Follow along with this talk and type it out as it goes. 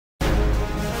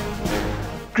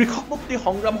কৃষক মুক্তি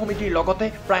সংগ্ৰাম সমিতিৰ লগতে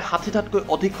প্ৰায় ৬০টাতকৈ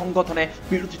অধিক সংগঠনে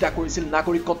বিৰোধিতা কৰিছিল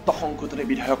নাগৰিকত্ব সংশোধনী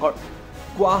বিধেয়কৰ।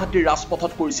 গুৱাহাটীৰ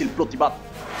ৰাজপথত কৰিছিল প্ৰতিবাদ।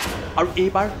 আৰু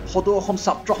এইবাৰ সদৌ অসম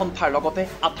ছাত্ৰ সন্থাৰ লগতে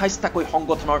 ২৮টাকৈ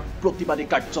সংগঠনৰ প্ৰতিবাদী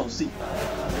কাৰ্যসূচী।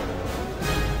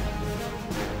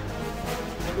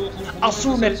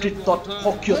 আছুৰ নেতৃত্বত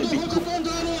সক্ৰিয় বিক্ষোভ।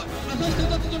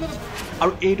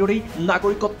 আৰু এইদৰেই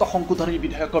নাগৰিকত্ব সংশোধনী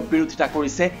বিধেয়কৰ বিৰোধিতা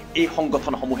কৰিছে এই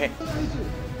সংগঠনসমূহে।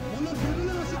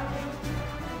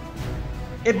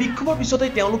 এই বিক্ষোভৰ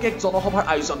পিছতেই তেওঁলোকে এক জনসভাৰ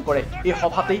আয়োজন কৰে। এই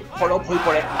সভাতেই সৰব হৈ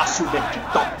পৰে আছুৰ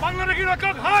নেতৃত্ব।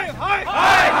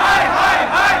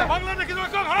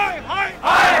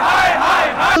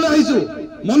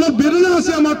 মনত বেদনা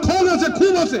আছে, আমাৰ খং আছে,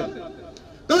 ক্ষোভ আছে।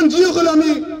 কাৰণ যিসকলে আমি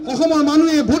অসমৰ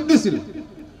মানুহে ভোট দিছিল,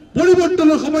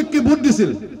 পৰিৱৰ্তনৰ সপক্ষে ভোট দিছিল,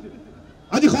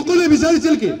 আজি সকলোৱে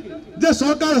বিচাৰিছিল কি যে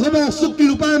চৰকাৰ হ'ব, চুক্তি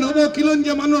ৰূপায়ণ হ'ব,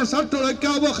 খিলঞ্জীয়া মানুহৰ স্বাৰ্থ ৰক্ষা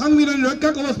হ'ব, সাংবিধানিক ৰক্ষা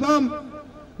কবচ পাম,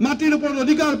 মাটিৰ ওপৰত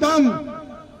অধিকাৰ পাম,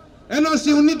 NRC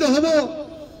উন্নীত হ'ব,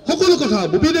 সকলো কথা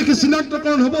হ'ব, বিদেশী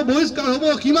চিনাক্তকৰণ হ'ব, বহিষ্কাৰ হ'ব,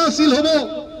 সীমাশীল হ'ব।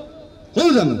 হ'ল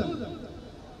জানো?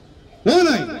 হোৱা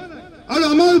নাই। আৰু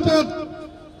আমাৰ ওপৰত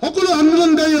সকলো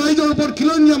আন্দোলনকাৰী ৰাইজৰ ওপৰত,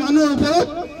 খিলঞ্জীয়া মানুহৰ ওপৰত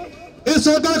এই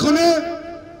চৰকাৰখনে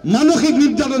মানসিক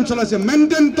নিৰ্যাতন চলাইছে,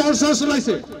 মেণ্টেল টৰ্চাৰ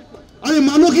চলাইছে। আৰু এই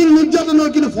মানসিক নিৰ্যাতনৰ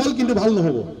কিন্তু ফল কিন্তু ভাল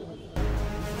নহ'ব।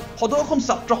 সদৌ অসম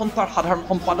ছাত্ৰ সন্থাৰ সাধাৰণ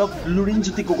সম্পাদক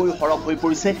লুৰিণজ্যোতি গগৈ সৰব হৈ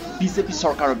পৰিছে বিজেপি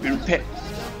চৰকাৰৰ বিৰুদ্ধে।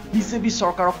 বিজেপি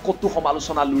চৰকাৰক কটু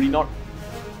সমালোচনা লুৰিণৰ।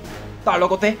 তাৰ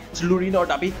লগতে লুৰিণৰ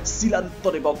দাবী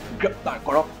শিলাদিত্যদেৱক গ্ৰেপ্তাৰ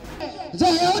কৰক। যে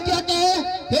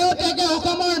শেহতীয়াকে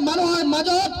অসমৰ মানুহৰ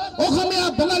মাজত অসমীয়া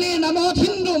বঙালীৰ নামত,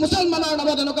 হিন্দু মুছলমানৰ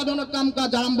নামত এনেকুৱা ধৰণৰ কাম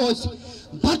কাজ আৰম্ভ হৈছে।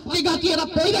 ভাতৃঘাতী এটা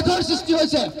পৰিৱেশৰ সৃষ্টি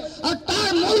হৈছে। আৰু তাৰ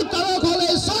মূল কাৰক হ'ল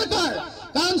এই চৰকাৰ।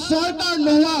 কাৰণ চৰকাৰ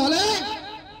নোহোৱা হ'লে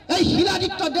এই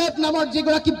শিলাদিত্যদেৱ নামৰ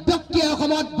যিগৰাকী ব্যক্তিয়ে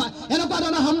অসমত এনেকুৱা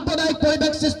ধৰণৰ সাম্প্ৰদায়িক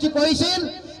পৰিৱেশ সৃষ্টি কৰিছিল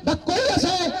বা কৰি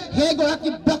আছে, সেইগৰাকী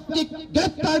ব্যক্তিক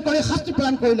গ্ৰেপ্তাৰ কৰি শাস্তি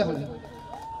প্ৰদান কৰিলে হ'লে।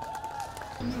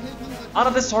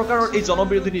 আনহাতে চৰকাৰৰ এই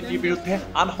জনবিৰোধী নীতিৰ বিৰুদ্ধে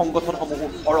আন সংগঠনসমূহো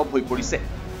সৰব হৈ পৰিছে।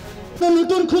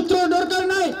 নতুন সূত্ৰৰ দৰকাৰ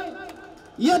নাই।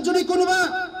 ইয়াত যদি কোনোবা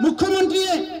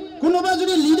মুখ্যমন্ত্ৰীয়ে, কোনোবা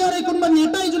যদি লিডাৰে, কোনোবা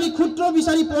নেতাই যদি সূত্ৰ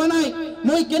বিচাৰি পোৱা নাই,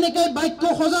 মই কেনেকৈ বাক্য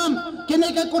সজাম,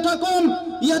 কেনেকৈ কথা কম,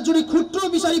 ইয়াত যদি সূত্ৰ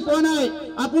বিচাৰি পোৱা নাই,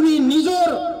 আপুনি নিজৰ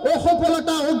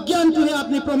অসফলতা, অজ্ঞানটোহে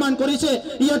আপুনি প্ৰমাণ কৰিছে।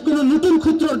 ইয়াত কোনো নতুন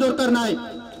সূত্ৰৰ দৰকাৰ নাই।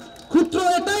 সূত্ৰ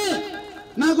এটাই,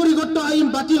 নাগৰিকত্ব আইন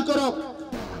বাতিল কৰক।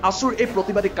 আছুৰ এই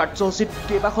প্ৰতিবাদী কাৰ্যসূচীত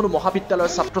কেইবাখনো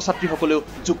মহাবিদ্যালয়ৰ ছাত্ৰ ছাত্ৰীসকলেও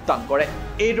যোগদান কৰে।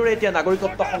 এইদৰে এতিয়া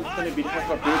নাগৰিকত্ব সংশোধনী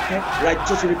বিধেয়কৰ বিৰুদ্ধে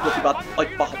ৰাজ্যজুৰি প্ৰতিবাদ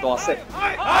অব্যাহত আছে।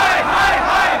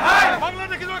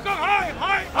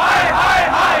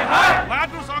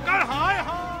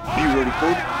 Bureau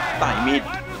report, time it.